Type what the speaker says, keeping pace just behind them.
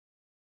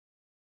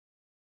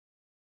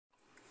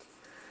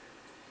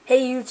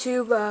Hey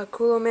YouTube,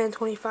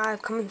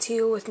 CooloMan25 coming to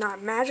you with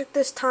not magic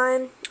this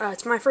time.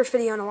 It's my first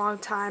video in a long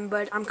time,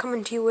 but I'm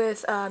coming to you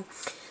with a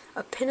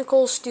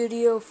Pinnacle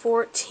Sudio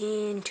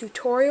 14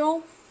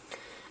 tutorial.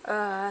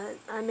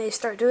 I may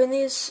start doing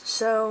these,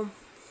 so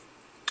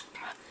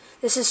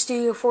this is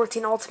Studio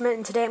 14 Ultimate,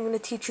 and today I'm going to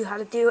teach you how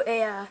to do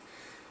a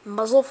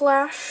muzzle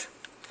flash.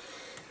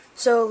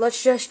 So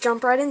let's just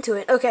jump right into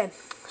it. Okay,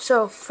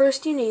 so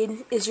first you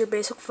need is your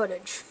basic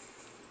footage.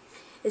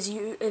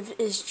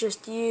 Is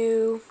just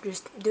you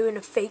doing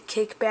a fake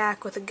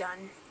kickback with a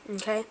gun,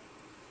 okay?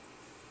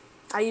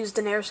 I used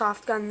an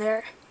airsoft gun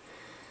there.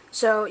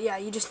 So yeah,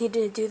 you just need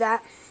to do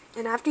that.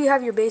 And after you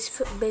have your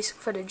basic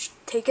footage,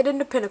 take it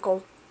into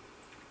Pinnacle.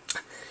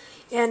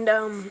 And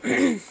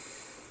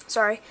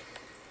sorry.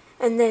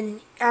 And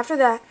then after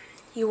that,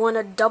 you want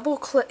to double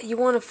click. You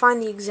want to find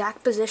the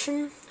exact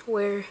position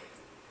where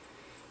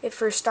it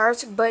first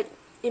starts, but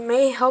it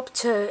may help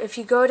to, if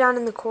you go down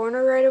in the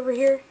corner right over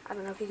here, I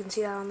don't know if you can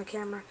see that on the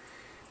camera,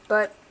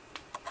 but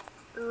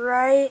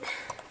right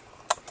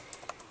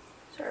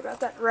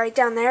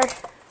down there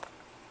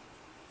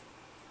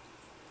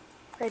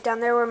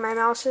where my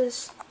mouse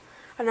is,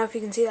 I don't know if you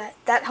can see that,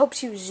 that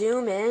helps you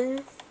zoom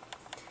in,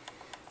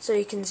 so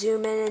you can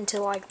zoom in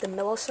into like the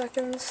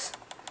milliseconds,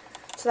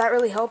 so that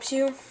really helps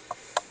you.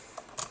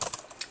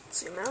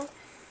 Zoom out.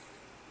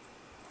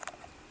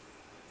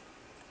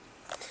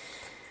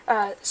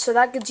 So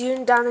that gets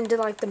you down into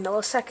like the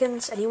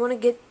milliseconds, and you want to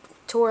get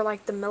to where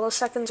like the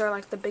milliseconds are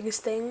like the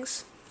biggest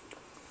things.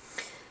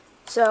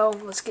 So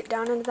let's get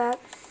down into that.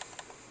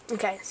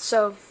 Okay,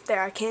 so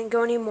there, I can't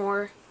go any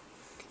more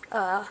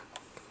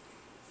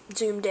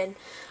zoomed in.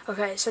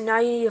 Okay, so now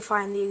you need to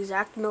find the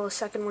exact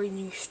millisecond where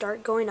you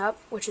start going up,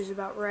 which is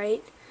about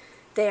right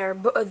there,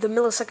 the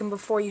millisecond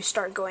before you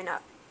start going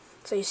up.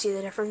 So you see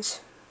the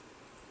difference?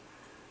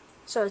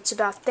 So it's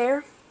about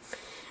there.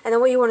 And then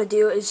what you want to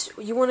do is,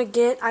 you want to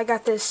get, I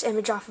got this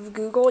image off of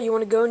Google, you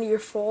want to go into your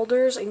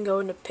folders and go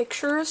into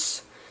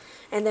pictures,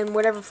 and then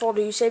whatever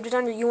folder you saved it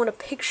under, you want a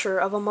picture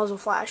of a muzzle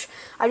flash.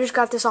 I just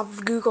got this off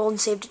of Google and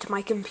saved it to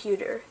my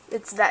computer.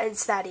 It's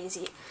that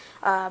easy.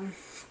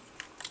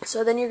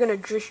 So then you're going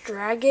to just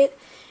drag it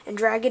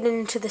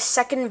into the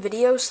second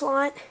video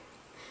slot,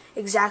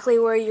 exactly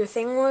where your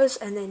thing was,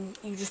 and then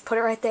you just put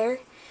it right there.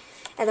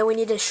 And then we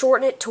need to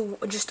shorten it to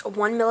just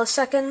 1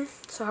 millisecond.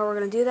 So how we're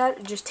going to do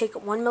that, just take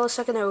 1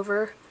 millisecond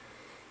over,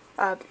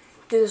 do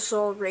this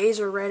little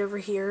razor right over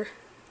here,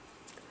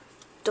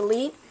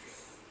 delete,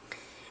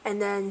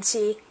 and then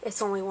see,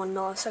 it's only 1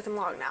 millisecond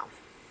long now.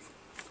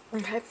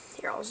 Okay,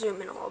 here, I'll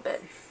zoom in a little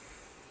bit.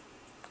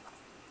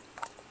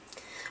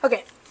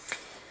 Okay,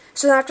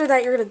 so after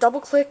that, you're going to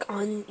double click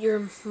on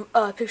your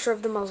picture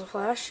of the muzzle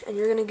flash, and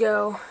you're going to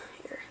go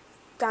here,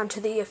 down to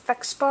the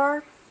effects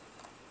bar.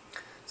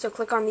 So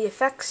click on the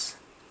effects,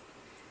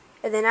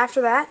 and then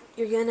after that,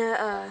 you're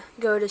gonna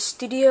go to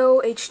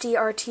Studio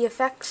HDRT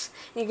Effects,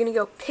 and you're gonna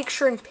go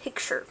Picture in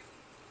Picture,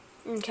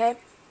 okay?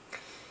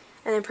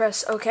 And then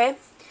press OK,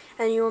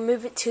 and you will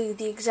move it to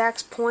the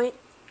exact point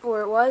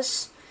where it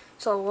was.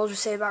 So we'll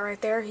just say about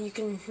right there. You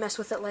can mess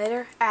with it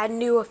later. Add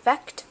new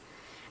effect,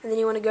 and then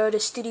you want to go to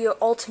Studio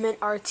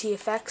Ultimate RT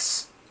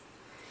Effects,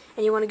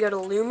 and you want to go to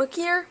Luma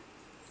Gear.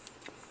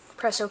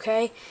 Press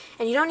OK,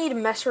 and you don't need to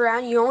mess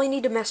around. You only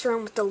need to mess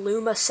around with the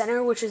Luma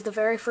Center, which is the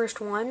very first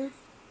one.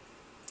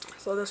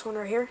 So this one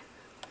right here.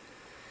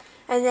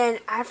 And then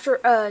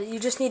after, you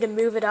just need to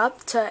move it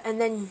up to,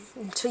 and then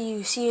until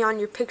you see on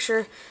your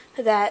picture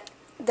that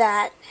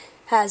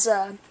has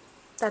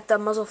that the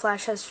muzzle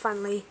flash has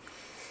finally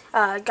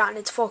gotten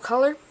its full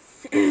color.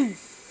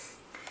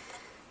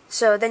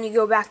 So then you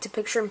go back to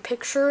Picture in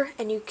Picture,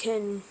 and you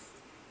can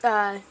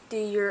do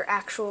your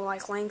actual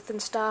like length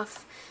and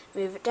stuff.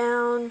 Move it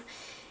down,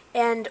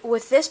 and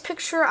with this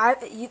picture,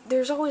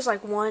 there's always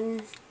like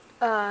one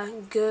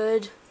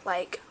good,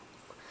 like,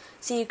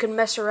 see, you can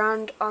mess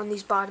around on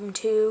these bottom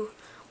two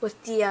with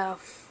the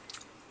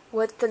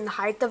width and the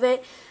height of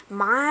it.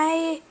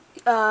 My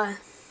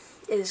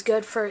is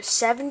good for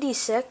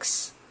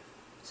 76.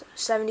 So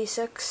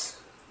 76.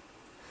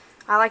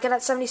 I like it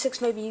at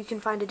 76. Maybe you can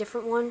find a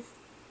different one.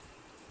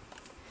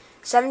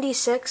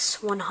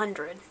 76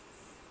 100.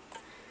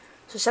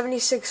 So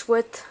 76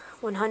 width,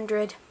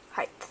 100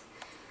 height,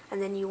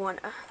 and then you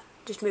want to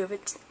just move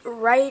it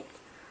right,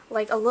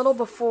 like a little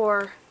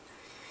before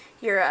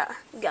your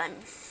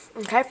gun.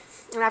 Okay,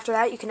 and after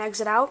that you can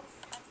exit out,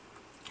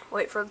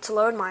 wait for it to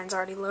load. Mine's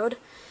already loaded.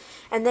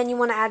 And then you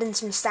want to add in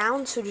some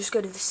sound, so just go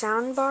to the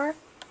sound bar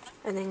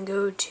and then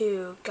go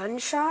to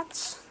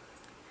gunshots,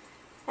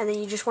 and then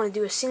you just want to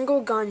do a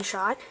single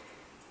gunshot,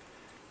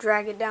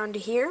 drag it down to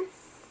here,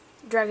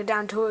 drag it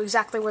down to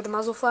exactly where the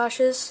muzzle flash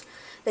is,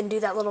 then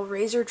do that little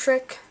razor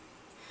trick.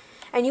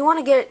 And you want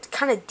to get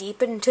kind of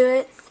deep into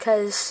it,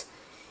 because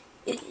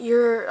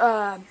your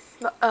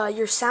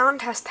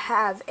sound has to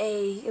have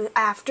an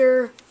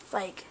after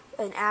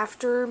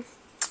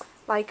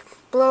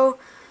blow,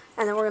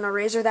 and then we're gonna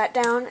razor that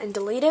down and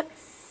delete it.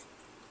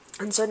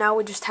 And so now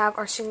we just have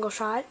our single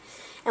shot,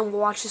 and we'll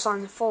watch this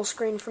on full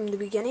screen from the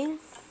beginning.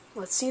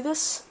 Let's see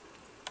this.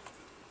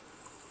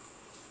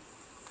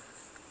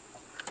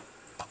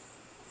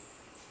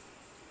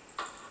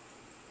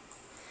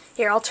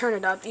 Here, I'll turn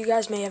it up. You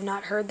guys may have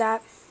not heard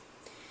that.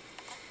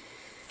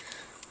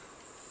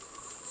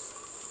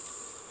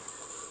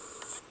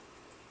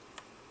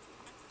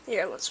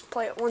 Here, let's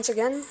play it once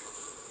again.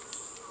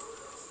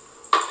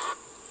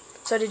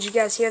 So did you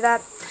guys hear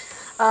that?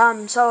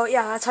 So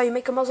yeah, that's how you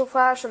make a muzzle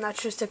flash, and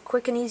that's just a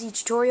quick and easy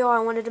tutorial I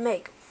wanted to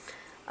make.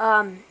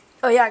 Oh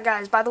yeah,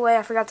 guys, by the way,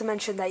 I forgot to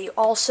mention that you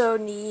also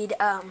need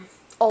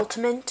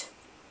Ultimate,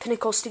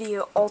 Pinnacle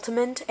Sudio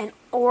Ultimate,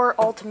 or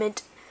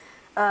Ultimate,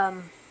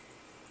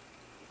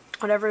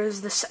 whatever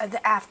is the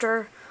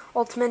after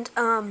Ultimate.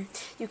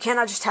 You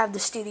cannot just have the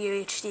Studio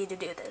HD to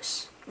do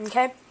this.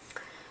 Okay?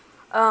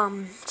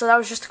 So that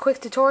was just a quick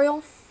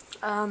tutorial.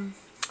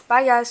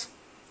 Bye, guys.